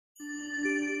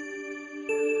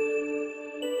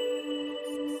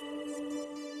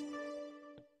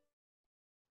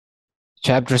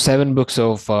Chapter 7, Books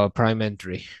of Prime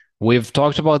Entry. We've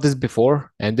talked about this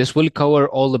before, and this will cover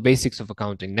all the basics of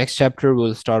accounting. Next chapter,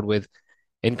 we'll start with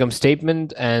income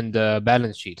statement and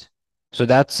balance sheet. So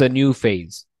that's a new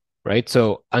phase, right?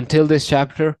 So until this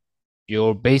chapter,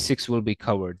 your basics will be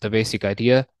covered, the basic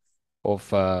idea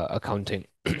of accounting.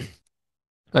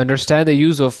 Understand the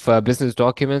use of business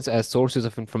documents as sources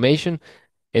of information.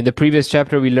 In the previous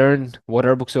chapter, we learned what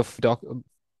are business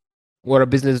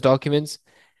documents.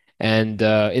 And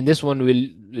in this one, we'll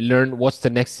learn what's the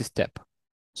next step.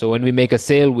 So when we make a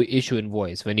sale, we issue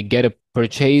invoice. When you get a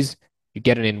purchase, you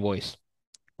get an invoice.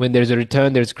 When there's a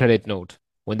return, there's a credit note.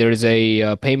 When there is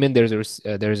a payment, there's a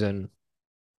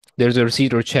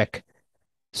receipt or check.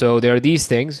 So there are these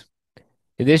things.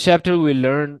 In this chapter, we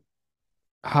learn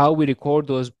how we record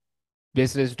those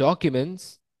business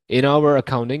documents in our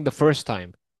accounting the first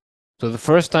time. So the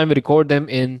first time we record them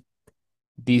in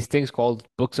these things called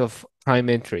books of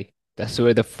prime entry. That's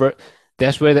where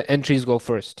the entries go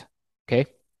first. Okay?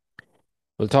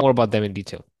 We'll talk more about them in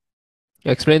detail.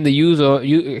 Explain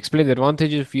the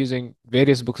advantages of using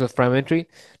various books of prime entry.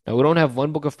 Now we don't have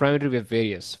one book of prime entry, we have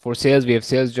various. For sales, we have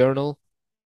sales journal,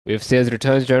 we have sales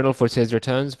returns journal for sales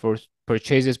returns, for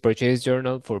purchases, purchase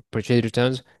journal, for purchase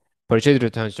returns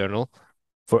journal.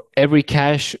 For every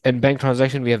cash and bank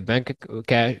transaction, we have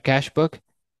cash book.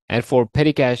 And for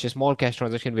petty cash, a small cash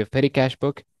transaction, we have petty cash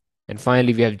book. And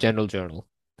finally, we have general journal.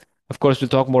 Of course, we'll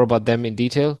talk more about them in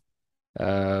detail.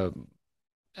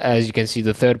 As you can see,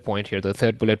 the third point here, the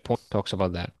third bullet point talks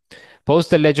about that.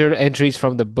 Post the ledger entries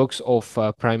from the books of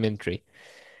prime entry.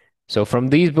 So from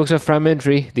these books of prime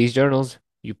entry, these journals,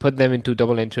 you put them into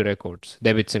double entry records,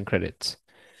 debits and credits.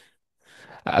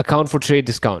 Account for trade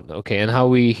discount. Okay, and how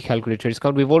we calculate trade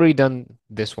discount. We've already done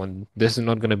this one. This is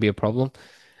not going to be a problem,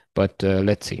 but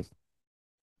let's see.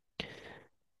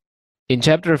 In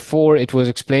chapter 4, it was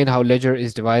explained how ledger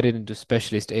is divided into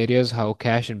specialist areas, how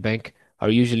cash and bank are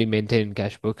usually maintained in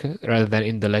cash book rather than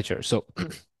in the ledger. So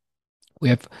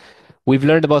we've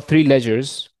learned about 3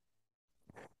 ledgers.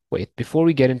 Wait, before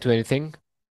we get into anything,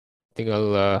 I think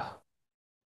I'll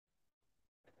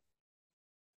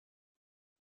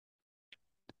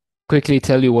quickly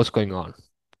tell you what's going on.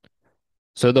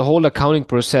 So the whole accounting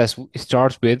process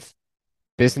starts with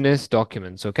business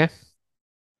documents, okay?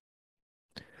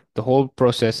 The whole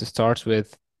process starts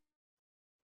with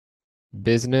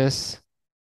business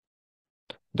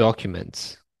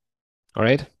documents. All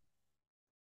right?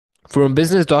 From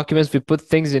business documents, we put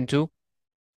things into.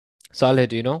 Saleh,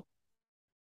 do you know?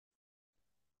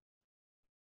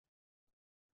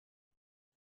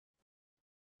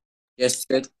 Yes,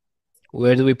 sir.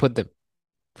 Where do we put them?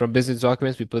 From business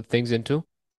documents, we put things into.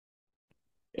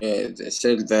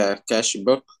 Sell the cash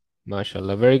book.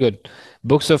 MashaAllah, very good.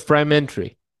 Books of prime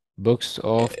entry. Books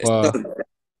of Sell.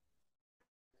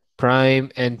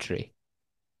 prime entry.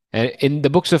 And in the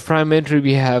books of prime entry,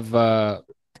 we have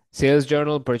sales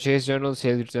journal, purchase journal,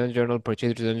 sales return journal,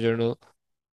 purchase return journal,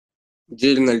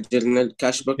 Journal,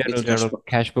 cash book, general petty cash journal, book.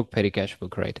 cash book, petty cash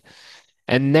book, right?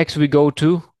 And next we go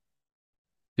to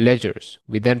ledgers.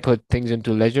 We then put things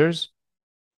into ledgers.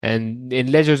 And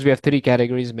in ledgers, we have 3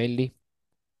 categories mainly: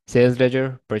 sales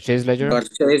ledger, purchase ledger,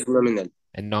 Purchase nominal.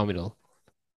 and nominal.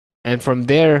 And from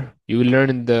there, you will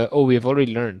learn we have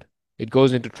already learned. It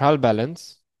goes into trial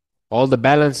balance. All the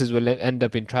balances will end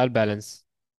up in trial balance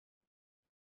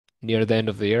near the end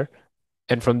of the year.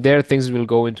 And from there, things will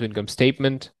go into income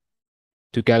statement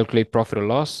to calculate profit or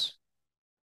loss.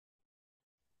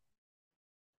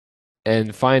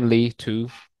 And finally, to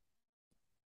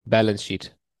balance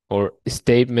sheet or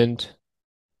statement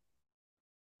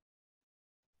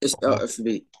of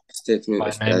SOFB, statement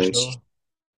of balance sheet. financial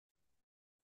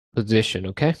position.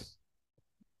 Okay.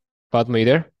 Fatma, you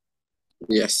there?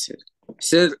 Yes, sir.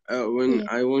 Sir, when Yeah.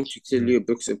 I want to tell Mm. you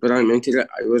books of prime entry,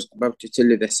 I was about to tell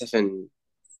you the 7.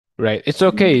 Right. It's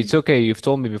okay. It's okay. You've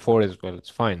told me before as well. It's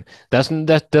fine.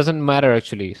 That doesn't matter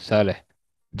actually, Saleh.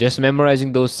 Just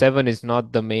memorizing those 7 is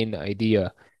not the main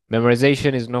idea.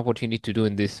 Memorization is not what you need to do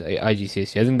in this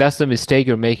IGCSE. I think that's the mistake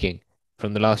you're making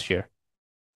from the last year.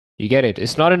 You get it?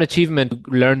 It's not an achievement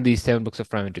to learn these 7 books of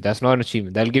primetry. That's not an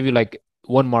achievement. That'll give you like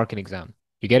 1 mark in exam.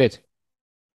 You get it?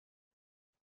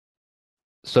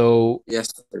 So Yes,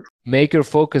 sir. make your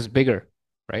focus bigger,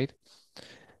 right?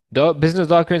 The business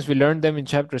documents, we learned them in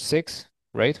chapter 6,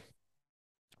 right?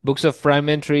 Books of prime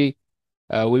entry,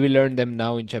 we will learn them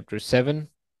now in chapter 7.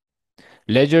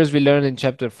 Ledgers, we learn in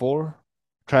chapter 4.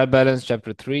 Trial balance,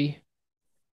 chapter 3.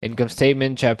 Income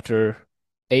statement, chapter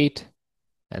 8.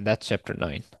 And that's chapter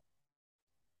 9.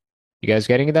 You guys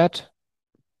getting that?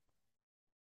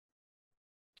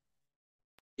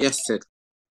 Yes, sir.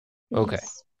 Okay.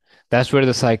 Yes. That's where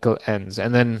the cycle ends,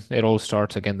 and then it all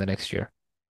starts again the next year.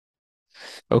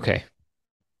 Okay.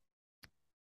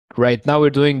 Right now we're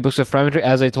doing books of parametry,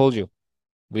 as I told you.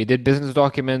 We did business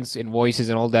documents, invoices,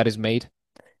 and all that is made.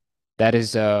 That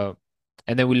is, and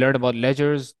then we learned about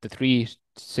ledgers, the three: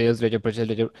 sales ledger, purchase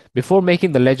ledger. Before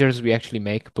making the ledgers, we actually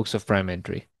make books of prime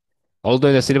entry. Although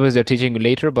in the syllabus they're teaching you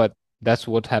later, but that's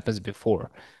what happens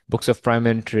before. Books of prime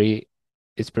entry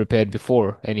is prepared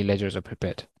before any ledgers are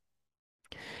prepared.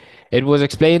 It was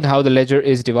explained how the ledger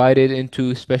is divided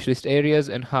into specialist areas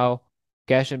and how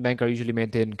cash and bank are usually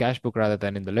maintained in cash book rather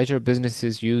than in the ledger.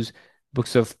 Businesses use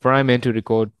books of prime entry to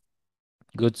record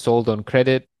goods sold on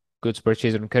credit, goods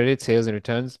purchased on credit, sales and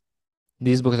returns.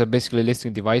 These books are basically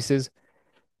listing devices,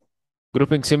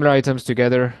 grouping similar items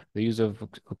together, the use of,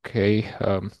 okay.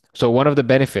 So one of the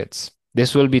benefits,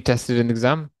 this will be tested in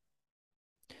exam.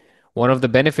 One of the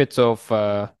benefits of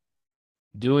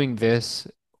doing this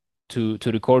to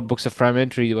record books of prime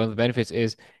entry, one of the benefits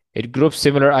is it groups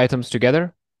similar items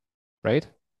together, right?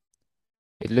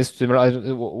 It lists similar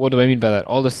items. What do I mean by that?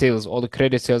 All the sales, all the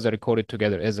credit sales are recorded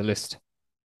together as a list.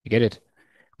 You get it?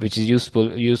 Which is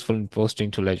useful in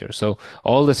posting to ledger. So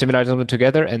all the similar items are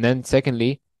together, and then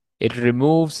secondly, it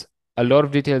removes a lot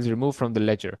of details removed from the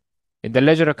ledger. In the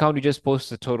ledger account, you just post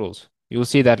the totals. You will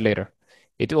see that later.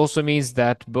 It also means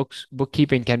that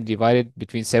bookkeeping can be divided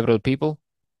between several people.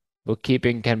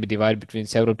 Bookkeeping can be divided between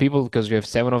several people because we have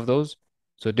seven of those.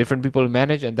 So different people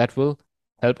manage, and that will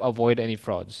help avoid any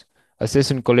frauds.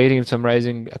 Assist in collating and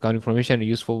summarizing account information,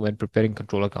 useful when preparing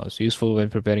control accounts. Useful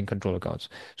when preparing control accounts.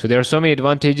 So there are so many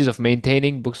advantages of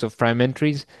maintaining books of prime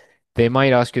entries. They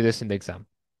might ask you this in the exam.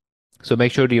 So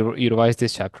make sure you revise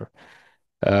this chapter.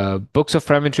 Books of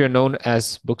prime entry are known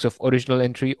as books of original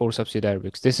entry or subsidiary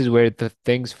books. This is where the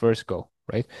things first go,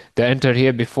 right? They're entered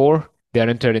here before they are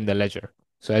entered in the ledger.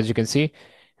 So as you can see,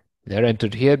 they're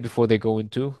entered here before they go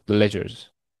into the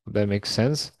ledgers. That makes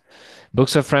sense.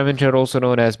 Books of prime entry are also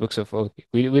known as books of. Oh,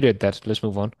 we did that. Let's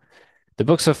move on. The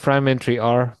books of prime entry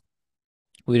are.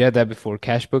 We read that before: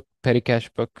 cash book, petty cash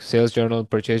book, sales journal,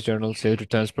 purchase journal, sales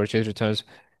returns, purchase returns,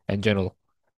 and journal.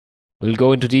 We'll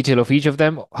go into detail of each of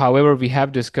them. However, we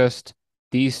have discussed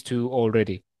these two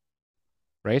already,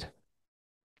 right?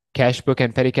 Cash book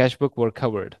and petty cash book were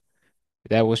covered.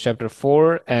 That was chapter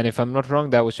 4, and if I'm not wrong,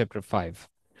 that was chapter 5.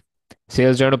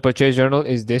 Sales journal, purchase journal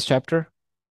is this chapter,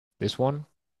 this one.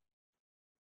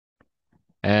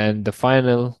 And the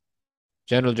final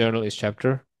general journal is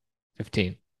chapter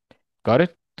 15. Got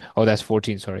it? Oh, that's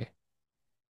 14, sorry.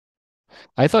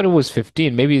 I thought it was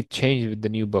 15. Maybe it changed with the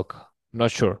new book. I'm not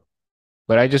sure.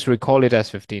 But I just recall it as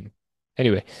 15.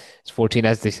 Anyway, it's 14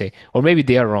 as they say. Or maybe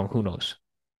they are wrong. Who knows?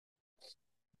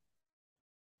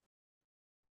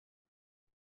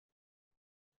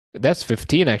 That's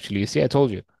 15, actually. You see, I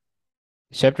told you.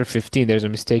 Chapter 15, there's a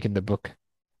mistake in the book.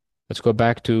 Let's go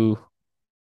back to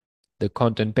the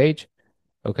content page.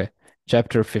 Okay.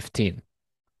 Chapter 15.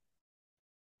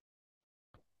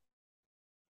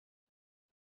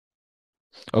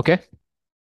 Okay.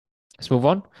 Let's move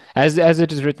on. As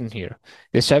it is written here,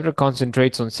 this chapter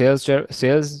concentrates on sales,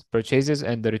 purchases,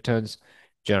 and the returns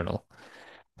journal.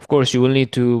 Of course, you will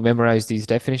need to memorize these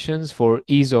definitions for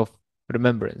ease of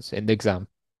remembrance in the exam.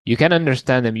 You can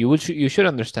understand them. You should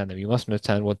understand them. You must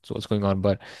understand what's going on.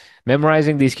 But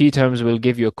memorizing these key terms will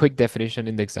give you a quick definition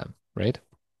in the exam, right?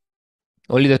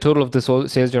 Only the total of the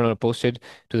sales journal are posted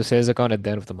to the sales account at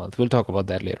the end of the month. We'll talk about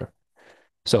that later.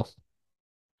 So,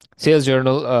 sales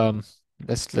journal.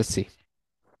 Let's see.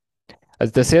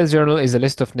 As the sales journal is a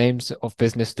list of names of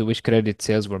business to which credit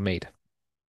sales were made,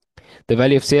 the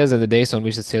value of sales and the days on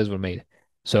which the sales were made.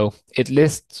 So it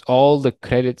lists all the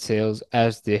credit sales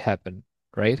as they happen,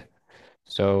 right?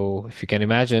 So if you can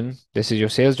imagine, this is your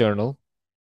sales journal.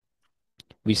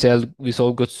 We sold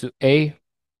goods to A,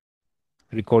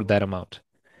 record that amount.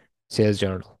 Sales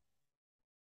journal.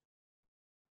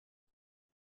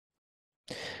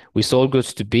 We sold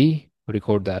goods to B,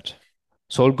 record that.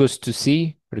 Sold goods to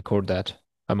C, record that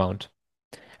amount.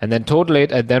 And then total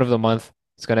it at the end of the month.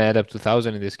 It's going to add up to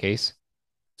 1,000 in this case.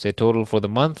 Say total for the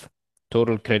month,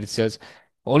 total credit sales.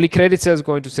 Only credit sales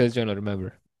going to sales journal,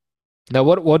 remember. Now,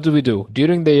 what do we do?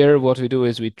 During the year, what we do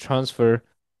is we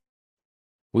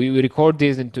record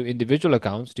these into individual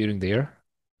accounts during the year.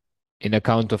 In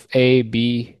account of A,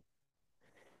 B,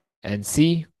 and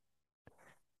C.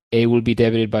 A will be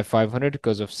debited by 500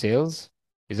 because of sales.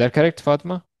 Is that correct,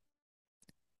 Fatma?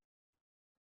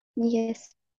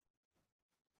 Yes.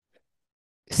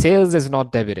 Sales is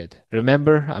not debited.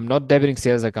 Remember, I'm not debiting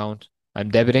sales account. I'm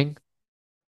debiting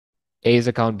A's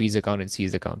account, B's account, and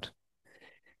C's account.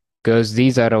 Because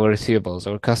these are our receivables.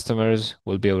 Our customers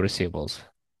will be our receivables.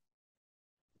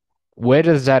 Where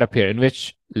does that appear? In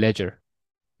which ledger?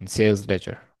 In sales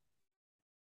ledger,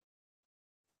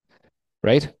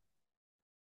 right?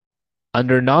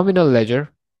 Under nominal ledger,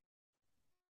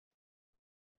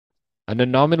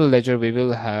 we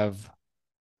will have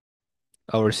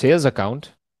our sales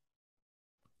account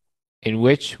in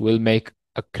which we'll make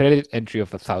a credit entry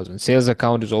of 1,000. Sales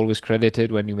account is always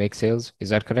credited when you make sales. Is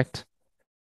that correct?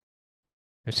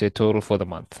 You say total for the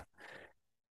month.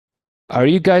 Are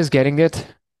you guys getting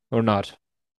it or not?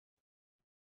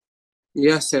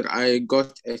 Yes, sir. I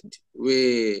got it.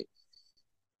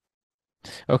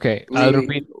 Okay, I'll We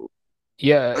repeat.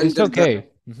 Yeah, it's under the okay.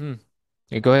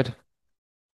 Yeah, go ahead.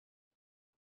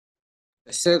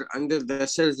 sir under the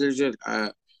sales ledger. Uh,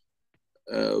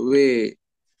 we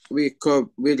we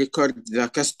record the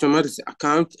customer's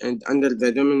account, and under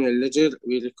the nominal ledger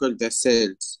we record the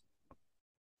sales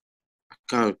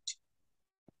account.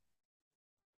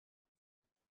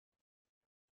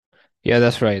 Yeah,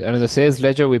 that's right. Under the sales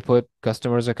ledger, we put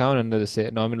customer's account. Under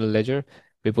the nominal ledger,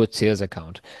 we put sales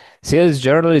account. Sales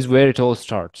journal is where it all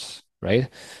starts, right?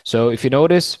 So if you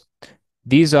notice,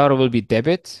 these are will be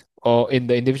debit or in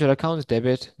the individual accounts,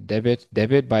 debit, debit,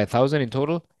 debit by 1,000 in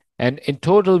total. And in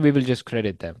total, we will just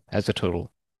credit them as a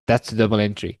total. That's the double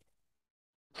entry.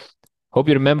 Hope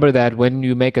you remember that when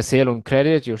you make a sale on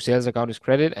credit, your sales account is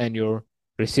credit and your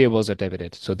receivables are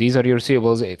debited. So these are your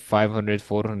receivables, 500,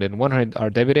 400, 100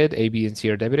 are debited, A, B, and C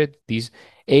are debited. These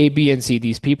A, B, and C,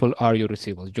 these people are your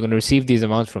receivables. You're going to receive these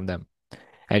amounts from them.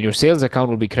 And your sales account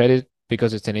will be credit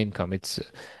because it's an income.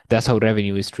 That's how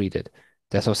revenue is treated.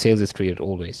 That's how sales is treated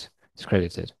always. It's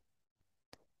credited.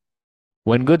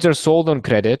 When goods are sold on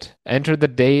credit, enter the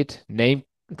date, name,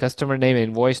 customer name, and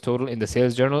invoice total in the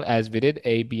sales journal as we did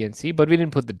A, B, and C, but we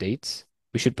didn't put the dates.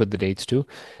 We should put the dates too.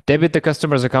 Debit the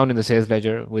customer's account in the sales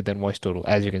ledger with the invoice total.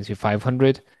 As you can see,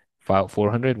 500,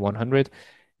 400, 100.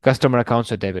 Customer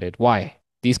accounts are debited. Why?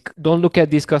 Don't look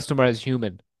at these customers as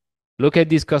human. Look at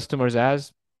these customers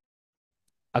as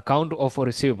account of a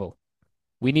receivable.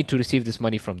 We need to receive this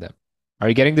money from them. Are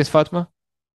you getting this, Fatma?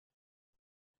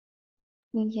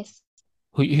 Yes.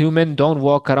 Human don't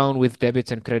walk around with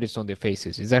debits and credits on their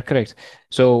faces. Is that correct?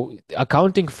 So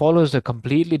accounting follows a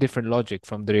completely different logic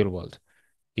from the real world.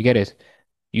 You get it?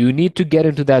 You need to get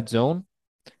into that zone,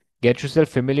 get yourself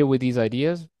familiar with these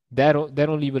ideas. Then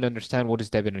only you will understand what is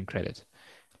debit and credit,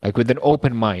 like with an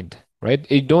open mind, right?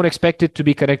 Don't expect it to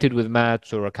be connected with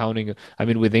maths or accounting. I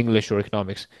mean, with English or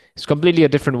economics. It's completely a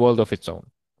different world of its own,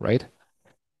 right?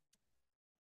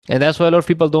 And that's why a lot of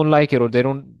people don't like it or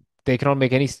they cannot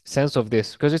make any sense of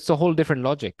this because it's a whole different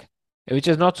logic, which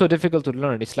is not so difficult to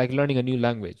learn. It's like learning a new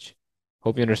language.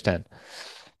 Hope you understand.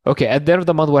 Okay, at the end of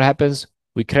the month, what happens?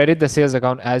 We credit the sales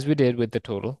account as we did with the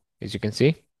total, as you can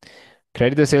see.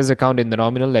 Credit the sales account in the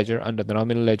nominal ledger. Under the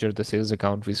nominal ledger, the sales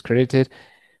account is credited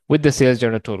with the sales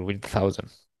journal total with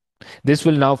 1,000. This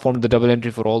will now form the double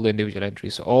entry for all the individual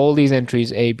entries. So all these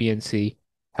entries, A, B, and C,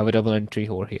 have a double entry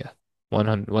over here,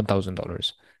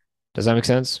 $1,000. Does that make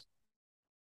sense?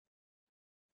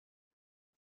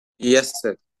 Yes,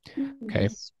 sir. Okay.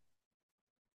 Yes.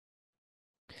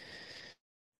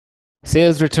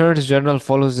 Sales returns journal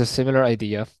follows a similar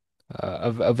idea,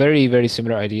 a very, very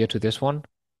similar idea to this one.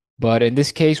 But in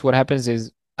this case, what happens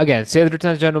is, again, sales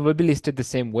returns journal will be listed the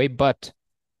same way, but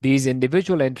these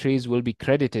individual entries will be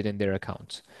credited in their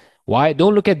accounts. Why?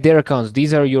 Don't look at their accounts.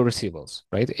 These are your receivables,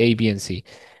 right? A, B, and C.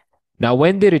 Now,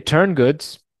 when they return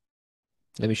goods,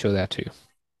 let me show that to you.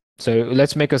 So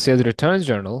let's make a sales returns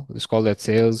journal. Let's call that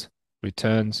sales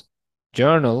returns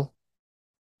journal.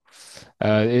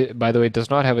 By the way, it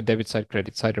does not have a debit side,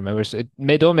 credit side. Remember, so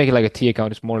don't make it like a T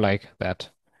account. It's more like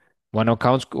that. One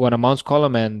amounts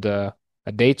column and a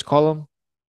dates column,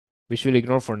 which we'll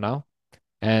ignore for now,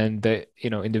 and the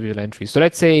individual entries. So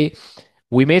let's say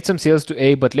we made some sales to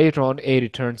A, but later on A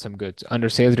returned some goods. Under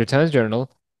sales returns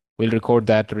journal, we'll record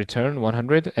that return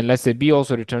 100, and let's say B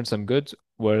also returned some goods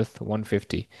worth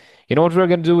 150. You know what we're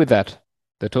going to do with that?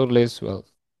 The total is, well,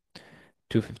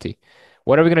 250.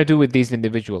 What are we going to do with these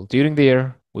individuals? During the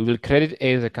year, we will credit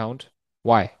A's account.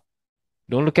 Why?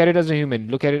 Don't look at it as a human,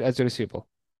 look at it as a receivable.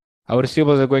 Our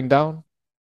receivables are going down,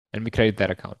 and we credit that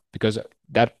account because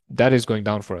that is going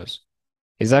down for us.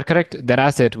 Is that correct? That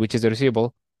asset, which is a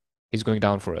receivable, is going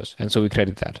down for us, and so we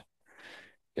credit that.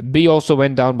 B also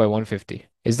went down by 150.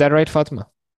 Is that right, Fatima?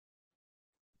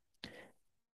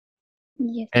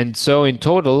 Yes. And so in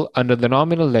total, under the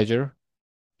nominal ledger,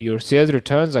 your sales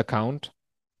returns account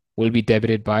will be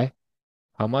debited by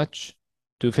how much?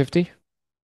 250?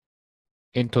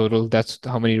 In total, that's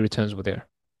how many returns were there.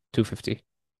 250.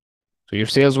 So your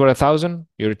sales were 1,000,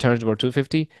 your returns were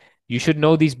 250. You should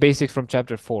know these basics from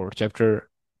chapter 4. Chapter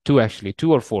Two actually,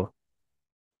 two or four.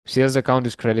 Sales account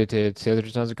is credited, sales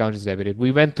returns account is debited.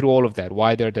 We went through all of that,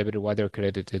 why they're debited, why they're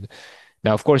credited.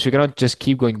 Now, of course, we cannot just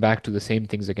keep going back to the same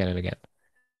things again and again.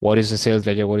 What is a sales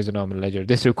ledger? What is a nominal ledger?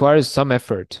 This requires some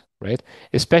effort, right?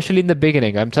 Especially in the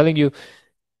beginning. I'm telling you,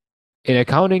 in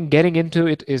accounting, getting into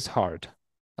it is hard.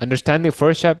 Understanding the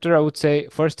first chapter, I would say,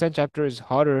 first 10 chapters is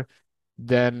harder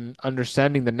than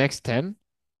understanding the next 10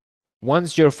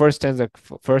 once your first 10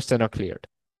 are cleared.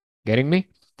 Getting me?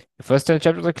 The first 10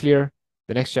 chapters are clear,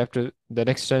 the next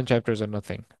 10 chapters are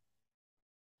nothing,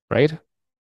 right?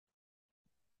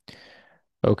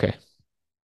 Okay.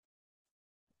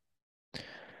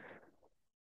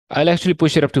 I'll actually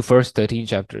push it up to first 13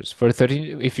 chapters. For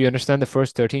 13, if you understand the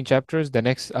first 13 chapters, the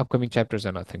next upcoming chapters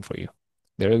are nothing for you.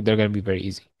 They're going to be very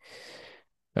easy.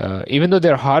 Even though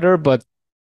they're harder, but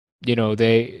you know,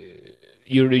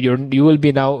 you will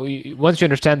be now once you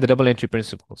understand the double entry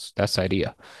principles, that's the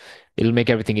idea. It'll make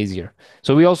everything easier.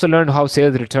 So we also learned how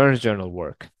sales returns journal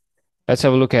work. Let's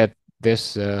have a look at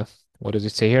this. What does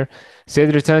it say here?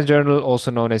 Sales returns journal,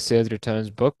 also known as sales returns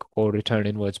book or return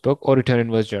inwards book or return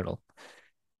inwards journal.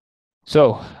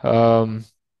 So,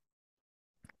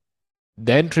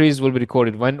 the entries will be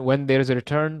recorded when there is a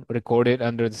return, recorded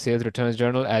under the sales returns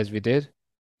journal as we did,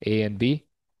 A and B,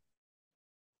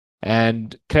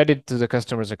 and credit to the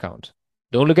customer's account.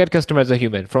 Don't look at customer as a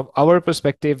human. From our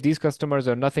perspective, these customers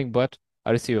are nothing but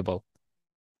a receivable,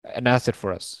 an asset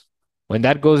for us. When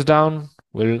that goes down,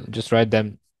 we'll just write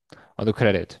them on the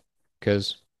credit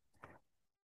because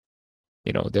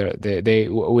you know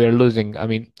we're losing. I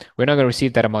mean, we're not going to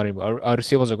receive that amount anymore. Our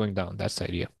receivables are going down. That's the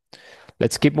idea.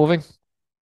 Let's keep moving.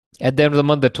 At the end of the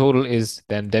month, the total is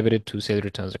then debited to sales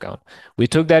returns account. We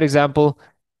took that example.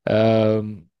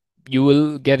 Um, you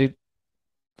will get it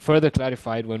further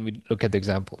clarified when we look at the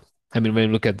example. I mean, when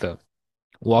we look at the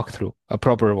walkthrough, a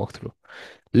proper walkthrough.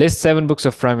 List 7 books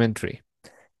of prime entry.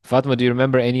 Fatima, do you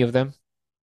remember any of them?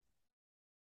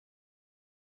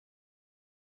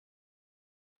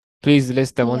 Please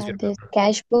list the ones Yeah, you there's remember.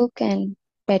 cash book and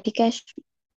petty cash,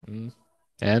 Mm.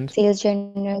 And sales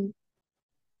journal,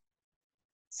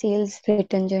 sales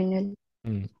return journal,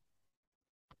 mm.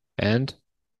 And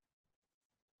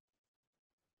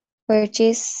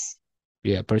purchase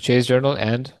yeah, purchase journal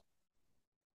and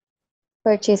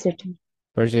purchase return.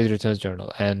 purchase returns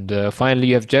journal. And finally,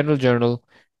 you have general journal,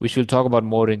 which we'll talk about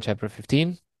more in chapter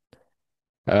 15.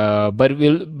 But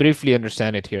we'll briefly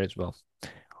understand it here as well.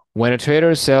 When a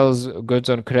trader sells goods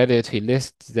on credit, he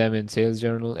lists them in sales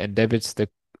journal and debits the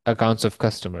accounts of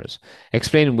customers.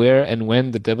 Explain where and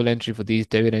when the double entry for these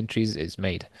debit entries is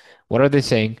made. What are they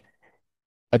saying?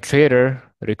 A trader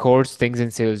records things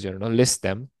in sales journal, lists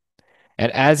them,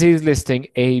 and as he's listing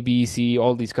A, B, C,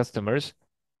 all these customers,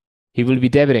 he will be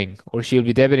debiting or she'll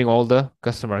be debiting all the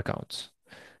customer accounts.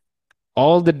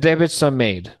 All the debits are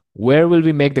made. Where will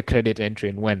we make the credit entry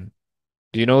and when?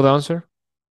 Do you know the answer?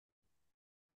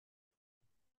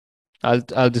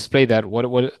 I'll display that. What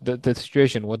the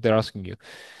situation, what they're asking you.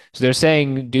 So they're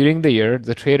saying during the year,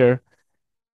 the trader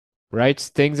writes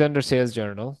things under sales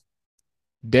journal,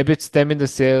 debits them in the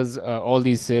sales, all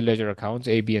these sale ledger accounts,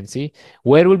 A, B, and C.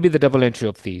 Where will be the double entry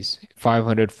of these?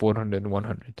 500, 400, and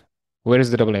 100. Where is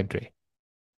the double entry?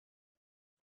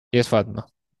 Yes, Fatima.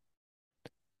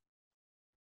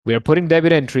 We are putting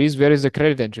debit entries. Where is the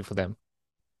credit entry for them?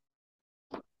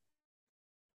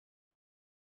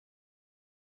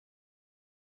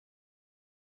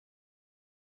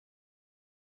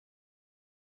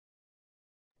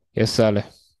 Yes, Saleh.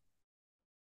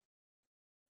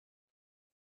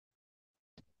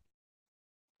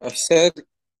 I said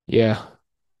Yeah.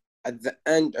 at the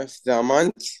end of the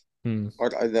month Hmm.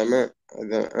 or at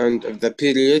the end of the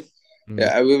period, Hmm.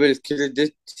 we will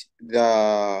credit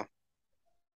the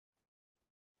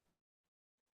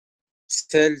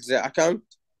sales account.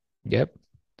 Yep.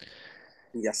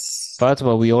 Yes.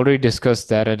 Fatima, we already discussed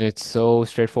that and it's so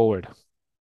straightforward.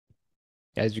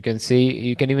 As you can see,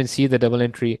 you can even see the double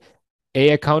entry. A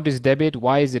account is debit.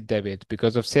 Why is it debit?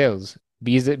 Because of sales.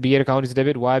 B account is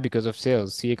debit. Why? Because of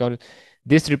sales. C account.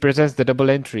 This represents the double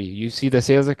entry. You see the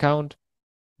sales account.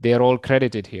 They are all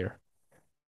credited here.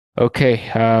 Okay.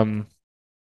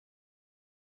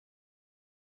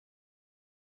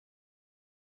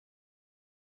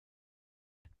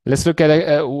 Let's look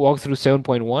at walk through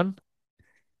 7.1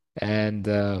 and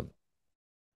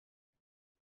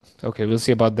okay, we'll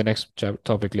see about the next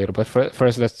topic later. But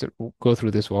first, let's go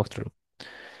through this walkthrough.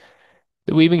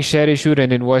 The weaving shed issued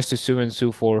an invoice to Sue and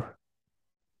Sue for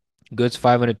goods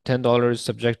 $510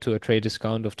 subject to a trade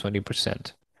discount of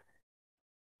 20%.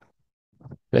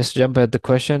 Let's jump at the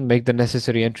question. Make the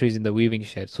necessary entries in the weaving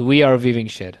shed. So we are a weaving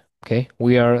shed. Okay,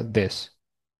 we are this,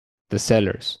 the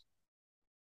sellers.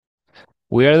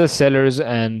 We are the sellers,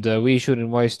 and we issued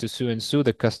invoice to Sue and Sue,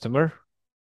 the customer.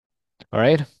 All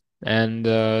right, and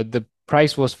the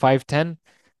price was 510,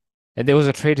 and there was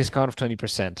a trade discount of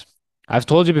 20%. I've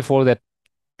told you before that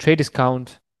trade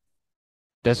discount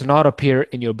does not appear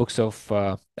in your books of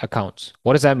accounts.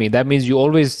 What does that mean? That means you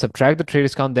always subtract the trade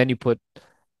discount, then you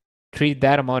treat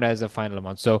that amount as a final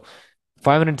amount. So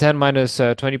 510 minus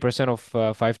 20% of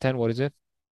 510, what is it?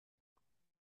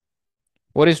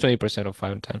 What is 20% of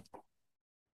 510?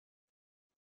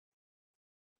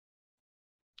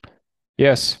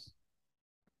 Yes,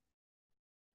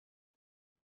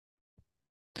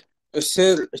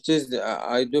 Sir, it is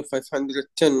I do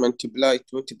 510 multiply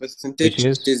 20 which percentage. It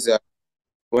is is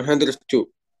 102.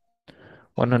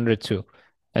 102.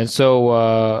 And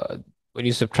so when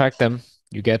you subtract them,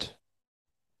 you get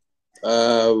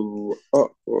Oh,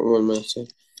 1 minute.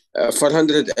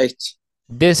 408.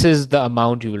 this is the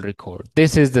amount you will record.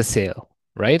 This is the sale,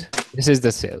 right? This is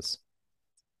the sales,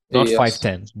 not Yes.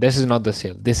 510. This is not the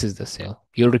sale. This is the sale.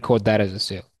 You'll record that as a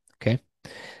sale. Okay.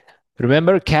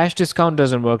 Remember, cash discount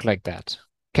doesn't work like that.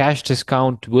 Cash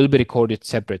discount will be recorded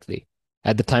separately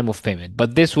at the time of payment,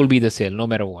 but this will be the sale no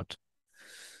matter what.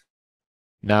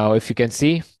 Now, if you can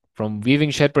see from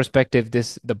Weaving Shed perspective,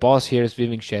 this the boss here is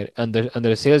Weaving Shed under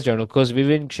the sales journal because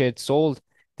Weaving Shed sold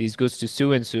these goods to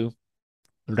Sue and Sue.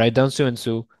 Write down Sue and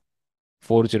Sue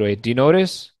 408. Do you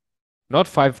notice? Not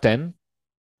 510,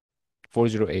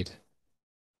 408.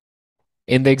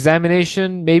 In the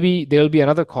examination, maybe there'll be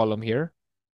another column here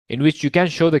in which you can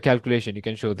show the calculation. You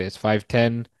can show this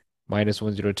 510 minus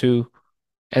 102,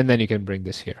 and then you can bring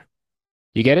this here.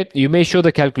 You get it? You may show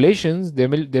the calculations. There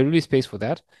will be space for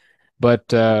that, but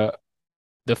the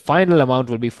final amount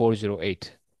will be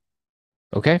 408.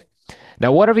 Okay.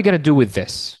 Now, what are we going to do with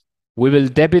this? We will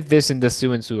debit this in the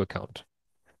Sue and Sue account.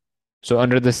 So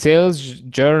under the sales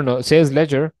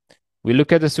ledger, we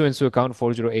look at the Sue and Sue account,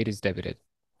 408 is debited.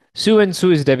 Sue and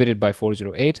Sue is debited by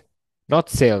 408, not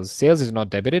sales. Sales is not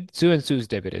debited. Sue and Sue is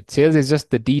debited. Sales is just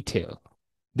the detail.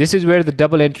 This is where the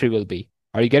double entry will be.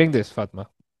 Are you getting this, Fatma?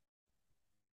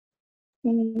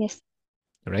 Yes.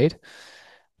 Right?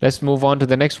 Let's move on to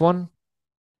the next one.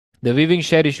 The Weaving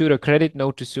Shed issued a credit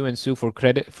note to Sue and Sue for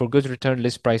credit for goods returned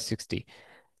list price 60.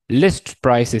 List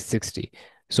price is 60.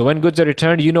 So when goods are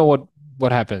returned, you know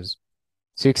what happens.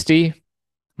 60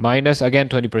 minus again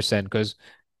 20% because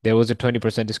there was a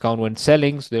 20% discount when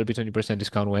selling, so there'll be 20%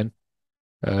 discount when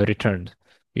returned.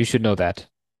 You should know that.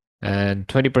 And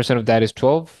 20% of that is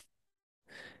 12,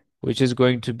 which is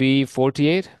going to be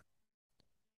 48.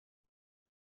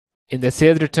 In the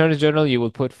sales returns journal, you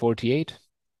will put 48.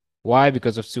 Why?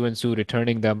 Because of Sue and Sue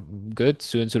returning the goods.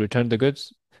 Sue and Sue returned the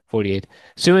goods. 48.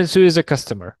 Sue and Sue is a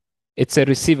customer. It's a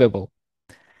receivable.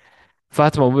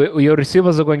 Fatima, your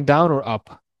receivables are going down or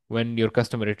up when your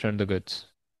customer returned the goods?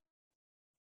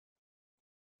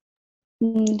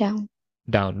 Down.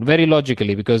 Down. Very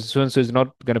logically, because Sue and Sue is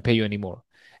not going to pay you anymore.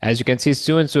 As you can see,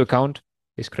 Sue and Sue account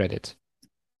is credit.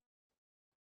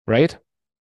 Right?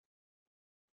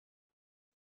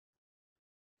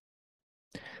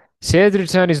 Sales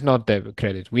return is not debit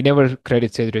credit. We never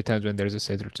credit sales returns when there's a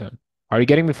sales return. Are you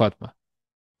getting me, Fatma?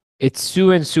 It's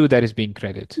Sue and Sue that is being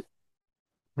credited.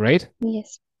 Right?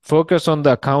 Yes. Focus on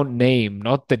the account name,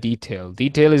 not the detail.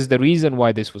 Detail is the reason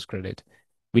why this was credited.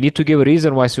 We need to give a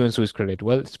reason why Sue and Sue is credited.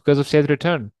 Well, it's because of sales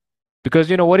return. Because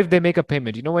what if they make a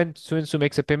payment? When Sue and Sue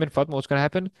makes a payment, Fatma, what's gonna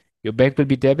happen? Your bank will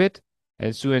be debit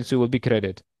and Sue will be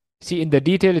credit. See, in the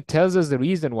detail, it tells us the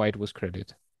reason why it was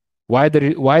credit. Why the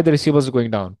receivables are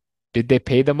going down? Did they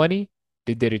pay the money?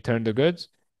 Did they return the goods?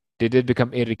 Did it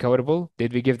become irrecoverable?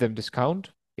 Did we give them discount?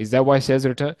 Is that why sales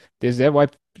return? Is that why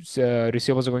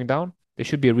receivables are going down? There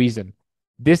should be a reason.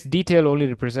 This detail only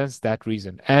represents that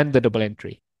reason and the double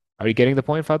entry. Are you getting the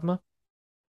point, Fatma?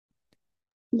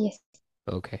 Yes.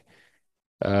 Okay.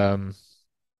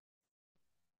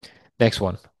 Next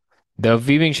one. The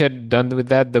weaving shed, done with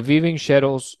that. The weaving shed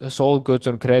also sold goods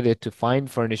on credit to fine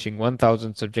furnishing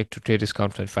 1,000 subject to trade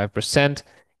discount 25%,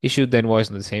 issued the invoice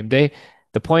on the same day.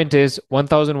 The point is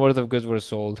 1,000 worth of goods were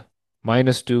sold,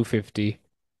 minus 250,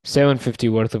 750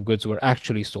 worth of goods were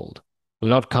actually sold. Will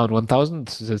not count 1,000,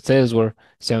 the sales were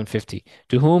 750.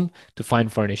 To whom? To fine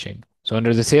furnishing. So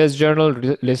under the sales journal,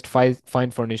 list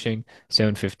fine furnishing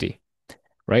 750,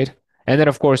 right? And then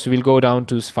of course we'll go down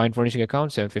to fine furnishing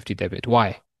account 750 debit.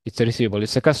 Why? It's a receivable.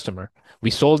 It's a customer. We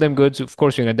sold them goods. Of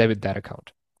course, we're gonna debit that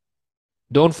account.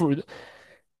 Don't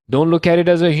don't look at it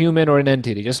as a human or an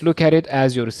entity. Just look at it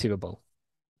as your receivable.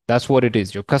 That's what it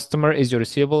is. Your customer is your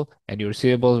receivable, and your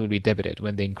receivables will be debited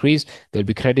when they increase. They'll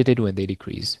be credited when they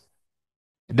decrease.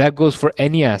 That goes for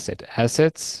any asset.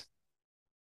 Assets,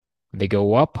 they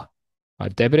go up, are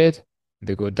debited,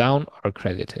 they go down, are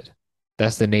credited.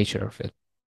 That's the nature of it.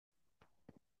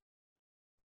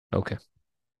 Okay.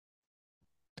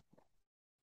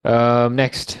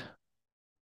 Next.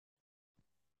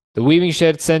 The weaving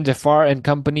shed sent Jafar and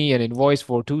Company an invoice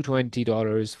for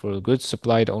 $220 for goods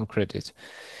supplied on credit.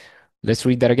 Let's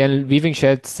read that again. Weaving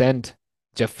shed sent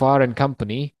Jafar and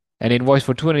Company an invoice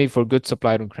for $220 for goods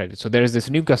supplied on credit. So there is this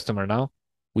new customer now.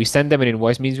 We send them an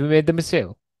invoice means we made them a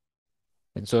sale.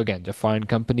 And so again, Jafar and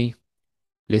Company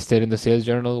listed in the sales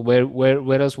journal.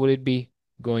 Where else would it be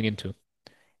going into?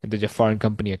 In the Jafar and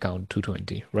Company account,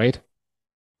 220, right?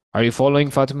 Are you following,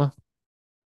 Fatima?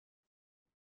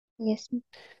 Yes.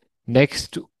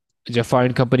 Next, Jafar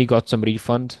and Company got some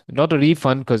refund. Not a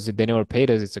refund because they never paid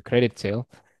us. It's a credit sale.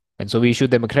 And so we issued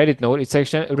them a credit note. It's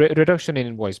actually a reduction in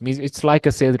invoice. Means it's like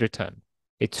a sales return.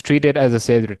 It's treated as a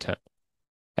sales return.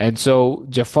 And so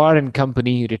Jafar and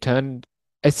Company returned,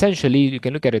 essentially, you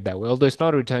can look at it that way. Although it's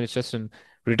not a return, it's just a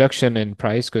reduction in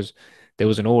price because there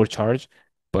was an overcharge.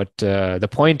 But the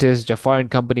point is, Jafar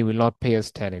and Company will not pay us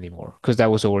 10 anymore because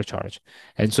that was overcharge.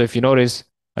 And so if you notice,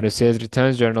 under sales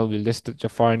returns journal, we list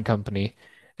Jafar and Company,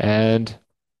 and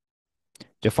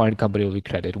Jafar and Company will be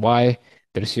credited. Why?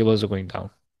 The receivables are going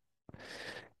down.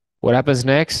 What happens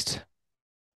next?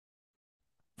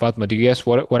 Fatma, do you guess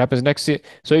what happens next?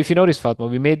 So if you notice, Fatma,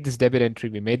 we made this debit entry,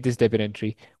 we made this debit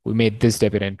entry, we made this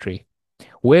debit entry.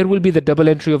 Where will be the double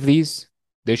entry of these?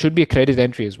 There should be a credit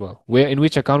entry as well. Where, in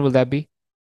which account will that be?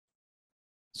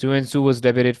 Sue and Sue was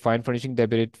debited, fine furnishing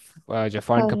debited,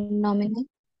 Jafar and Nominal.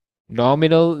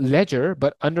 nominal ledger,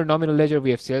 but under nominal ledger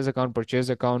we have sales account, purchase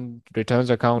account, returns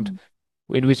account.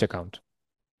 In which account?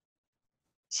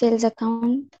 Sales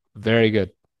account. Very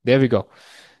good. There we go.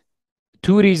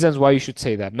 Two reasons why you should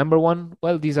say that. Number one,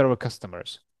 well, these are our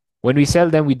customers. When we sell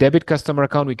them, we debit customer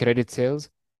account, we credit sales.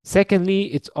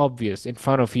 Secondly, it's obvious in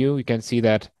front of you. You can see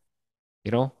that,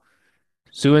 you know,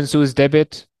 Sue and Sue is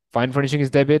debit, Fine Furnishing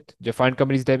is debit, Fine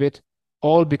Company is debit,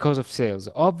 all because of sales.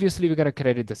 Obviously, we're going to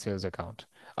credit the sales account.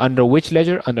 Under which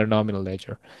ledger? Under nominal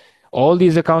ledger. All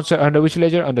these accounts are under which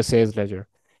ledger? Under sales ledger.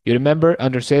 You remember,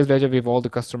 under sales ledger, we have all the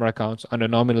customer accounts. Under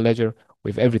nominal ledger,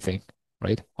 we have everything,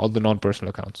 right? All the non-personal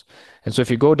accounts. And so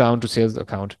if you go down to sales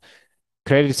account,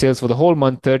 credit sales for the whole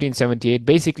month, 1378.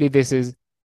 Basically, this is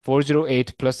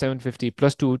 408 plus 750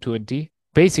 plus 220.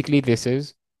 Basically, this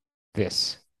is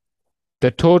this. The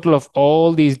total of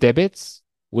all these debits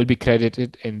will be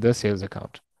credited in the sales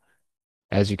account,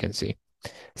 as you can see.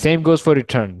 Same goes for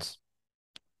returns.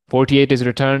 48 is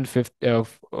returned, 10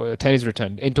 is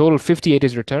returned. In total, 58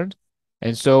 is returned.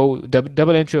 And so the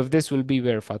double entry of this will be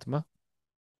where, Fatima?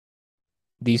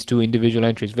 These two individual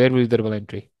entries. Where will be the double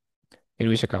entry? In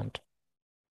which account?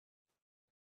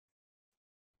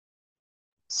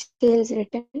 Sales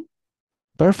return.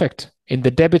 Perfect. In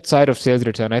the debit side of sales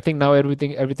return. I think now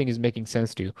everything is making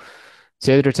sense to you.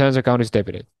 Sales returns account is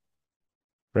debited,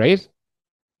 right?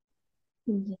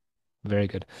 Yes. Very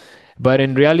good. But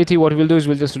in reality, what we'll do is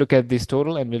we'll just look at this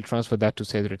total and we'll transfer that to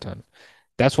sales return.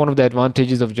 That's one of the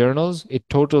advantages of journals. It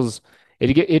totals,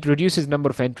 it reduces number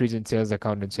of entries in sales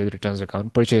account and sales returns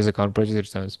account, purchase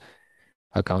returns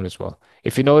account as well.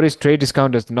 If you notice, trade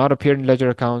discount does not appear in ledger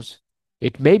accounts.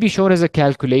 It may be shown as a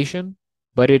calculation,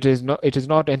 but it is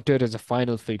not entered as a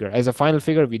final figure. As a final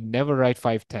figure, we never write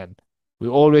 510. We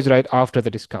always write after the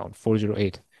discount,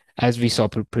 408, as we saw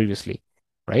previously,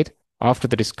 right? After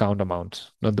the discount amount,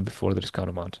 not the before the discount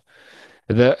amount.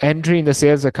 The entry in the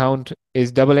sales account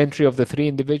is double entry of the three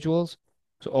individuals.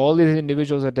 So all these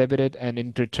individuals are debited, and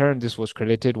in return, this was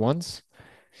credited once.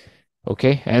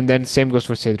 Okay, and then same goes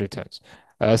for sales returns.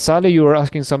 Saleh, you were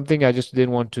asking something. I just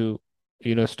didn't want to,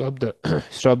 stop the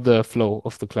stop the flow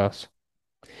of the class.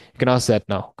 You can ask that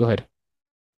now. Go ahead.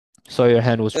 Saw your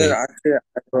hand was raised. Actually,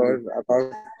 I was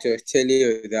about to tell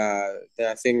you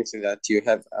the things that you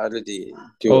have already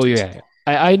do Oh it. yeah,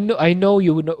 I know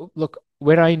you would know. Look,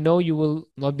 where I know you will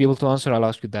not be able to answer, I'll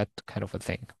ask you that kind of a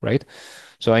thing, right?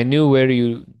 So I knew where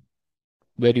you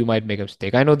might make a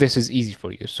mistake. I know this is easy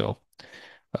for you, so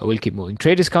we'll keep moving.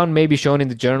 Trade discount may be shown in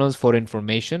the journals for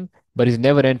information, but is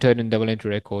never entered in double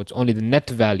entry records. Only the net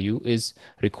value is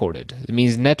recorded. It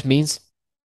means net means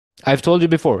I've told you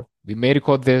before, we may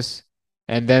record this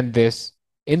and then this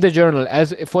in the journal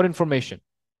as for information,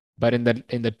 but in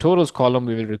the totals column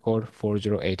we will record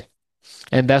 408,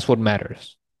 and that's what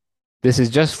matters. This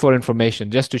is just for information,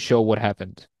 just to show what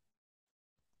happened.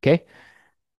 Okay.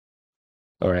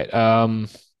 All right.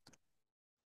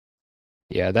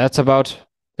 Yeah, that's about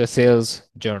the sales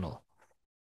journal.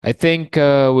 I think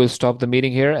we'll stop the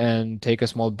meeting here and take a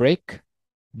small break.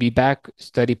 be back,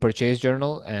 study purchase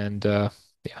journal, and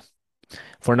yeah.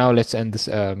 For now, let's end this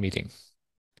meeting.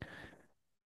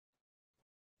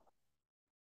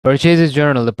 Purchases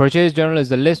journal. The purchase journal is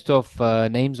the list of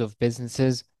names of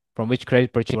businesses from which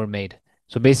credit purchases were made.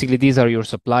 So basically, these are your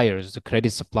suppliers, the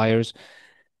credit suppliers.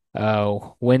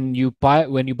 When you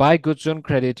buy goods on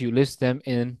credit, you list them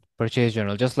in purchase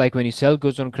journal. Just like when you sell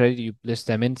goods on credit, you list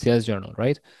them in sales journal,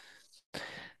 right?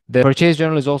 The purchase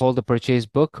journal is also called the purchase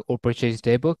book or purchase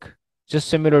day book, just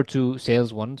similar to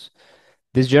sales ones.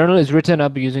 This journal is written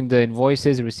up using the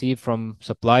invoices received from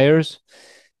suppliers.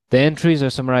 The entries are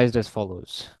summarized as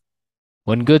follows.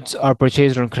 When goods are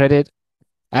purchased on credit,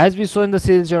 as we saw in the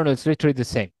sales journal, it's literally the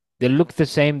same. They look the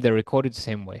same, they're recorded the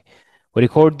same way. We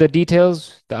record the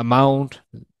details, the amount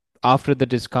after the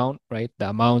discount, right? The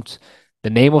amounts, the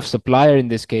name of supplier in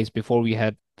this case, before we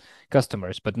had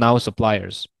customers, but now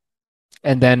suppliers.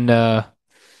 And then,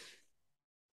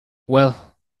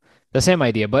 well, the same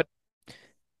idea, but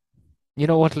you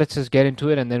know what? Let's just get into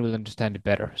it and then we'll understand it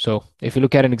better. So if you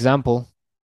look at an example,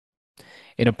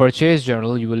 in a purchase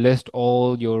journal, you will list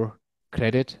all your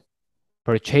credit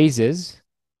purchases.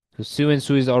 So Sue and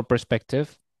Sue is our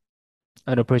perspective.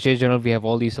 And a purchase journal, we have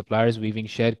all these suppliers, Weaving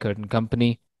Shed, Curtain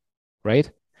Company,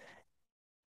 right?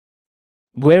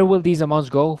 Where will these amounts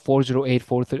go? 408,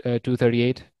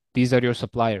 238. These are your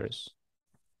suppliers.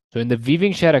 So in the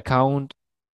Weaving Shed account,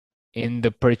 in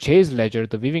the purchase ledger,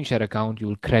 the Weaving Shed account, you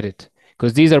will credit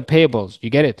because these are payables. You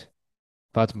get it,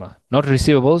 Fatima? Not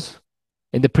receivables.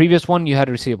 In the previous one, you had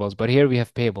receivables, but here we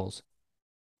have payables.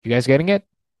 You guys getting it?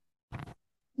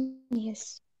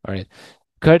 Yes. All right.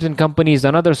 Curtain Company is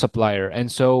another supplier, and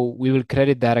so we will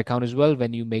credit that account as well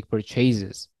when you make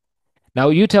purchases. Now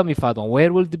you tell me, Fatima,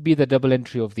 where will be the double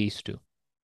entry of these two?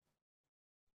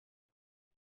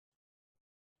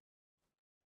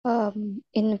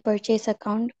 In purchase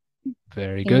account,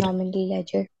 Very in good. nominal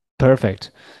ledger.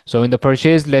 Perfect. So in the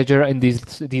purchase ledger, and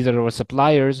these are our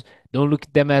suppliers. Don't look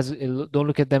at them as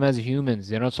humans.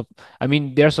 They're not. I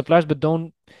mean, they're suppliers, but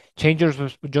don't change your.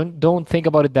 Don't think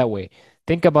about it that way.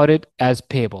 Think about it as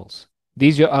payables.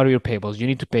 These are your payables. You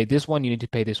need to pay this one. You need to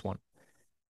pay this one.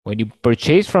 When you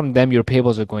purchase from them, your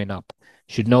payables are going up.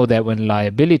 You should know that when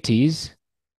liabilities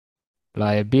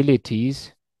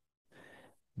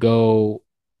go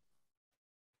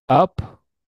up,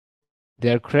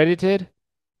 they're credited.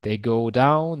 They go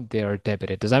down, they're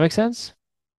debited. Does that make sense?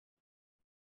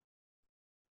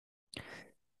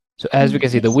 So as we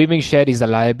can see, the Yes. weaving shed is a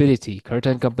liability.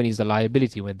 Curtain company is a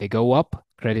liability. When they go up,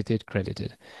 credited,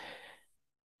 credited.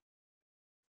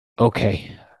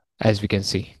 Okay, as we can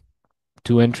see,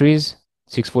 two entries,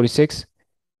 646.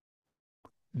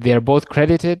 They're both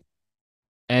credited,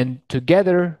 and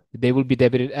together they will be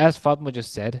debited. As Fatma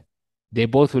just said, they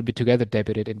both will be together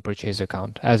debited in purchase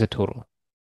account as a total.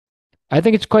 I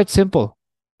think it's quite simple.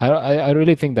 I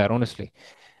really think that, honestly.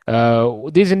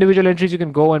 These individual entries, you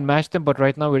can go and match them, but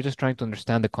right now we're just trying to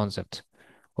understand the concept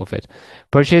of it.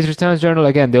 Purchase returns journal,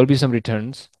 again, there will be some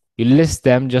returns. You list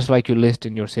them just like you list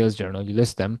in your sales journal. You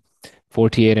list them,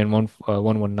 48 and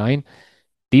 119.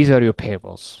 These are your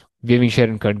payables, giving share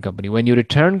in current company. When you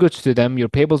return goods to them, your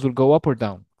payables will go up or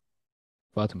down.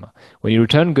 Fatima, when you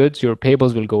return goods, your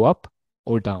payables will go up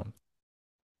or down.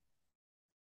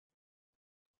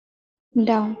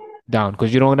 Down. Down,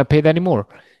 because you don't want to pay that anymore.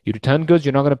 You return goods,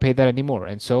 you're not going to pay that anymore.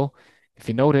 And so, if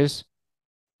you notice,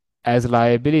 as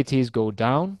liabilities go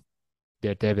down,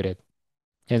 they're debited.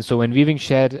 And so when Weaving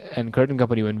Shed and Curtain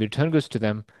Company, when we return goods to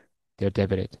them, they're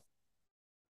debited.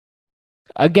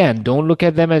 Again, don't look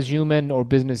at them as human or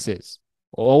businesses.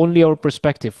 Only our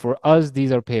perspective. For us,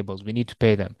 these are payables. We need to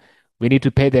pay them. We need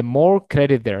to pay them more,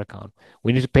 credit their account.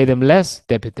 We need to pay them less,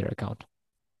 debit their account.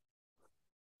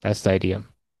 That's the idea.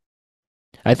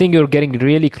 I think you're getting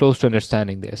really close to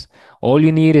understanding this. All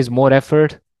you need is more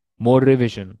effort, more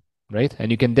revision, right?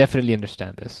 And you can definitely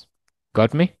understand this.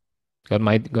 Got me? Got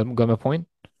my point?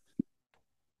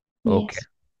 Okay.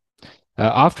 Yes.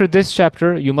 After this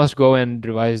chapter, you must go and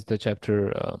revise the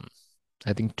chapter,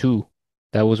 I think 2.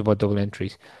 That was about double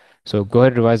entries. So go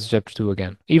ahead and revise chapter 2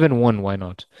 again. Even 1, why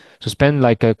not? So spend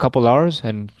like a couple hours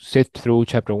and sit through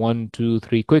chapter 1, 2,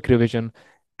 3, quick revision.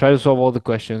 Try to solve all the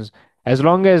questions. As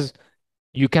long as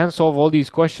you can solve all these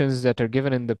questions that are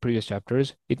given in the previous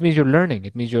chapters, it means you're learning.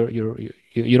 It means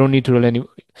you don't need to learn any.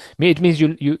 It means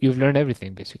you've learned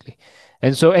everything basically.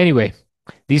 And so anyway,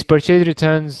 these purchase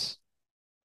returns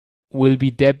will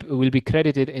be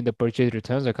credited in the purchase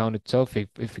returns account itself. If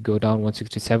we go down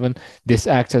 167, this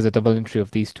acts as a double entry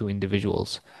of these two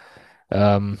individuals.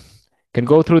 Um, can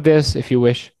go through this if you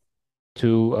wish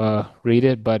to read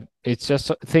it, but it's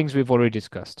just things we've already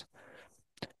discussed.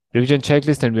 Revision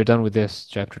checklist, and we're done with this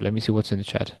chapter. Let me see what's in the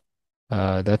chat.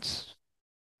 That's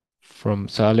from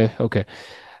Saleh. Okay.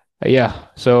 Yeah.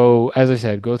 So as I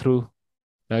said, go through.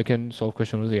 I can solve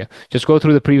questions. Yeah. Just go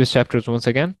through the previous chapters once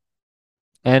again.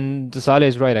 And Saleh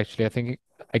is right, actually. I think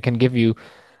I can give you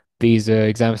these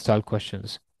exam style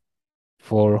questions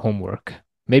for homework.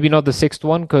 Maybe not the sixth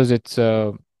one because it's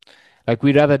like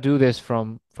we'd rather do this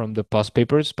from the past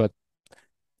papers, but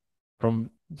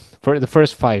from for the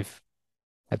first five,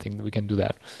 I think we can do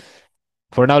that.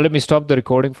 For now, let me stop the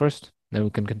recording first, then we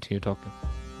can continue talking.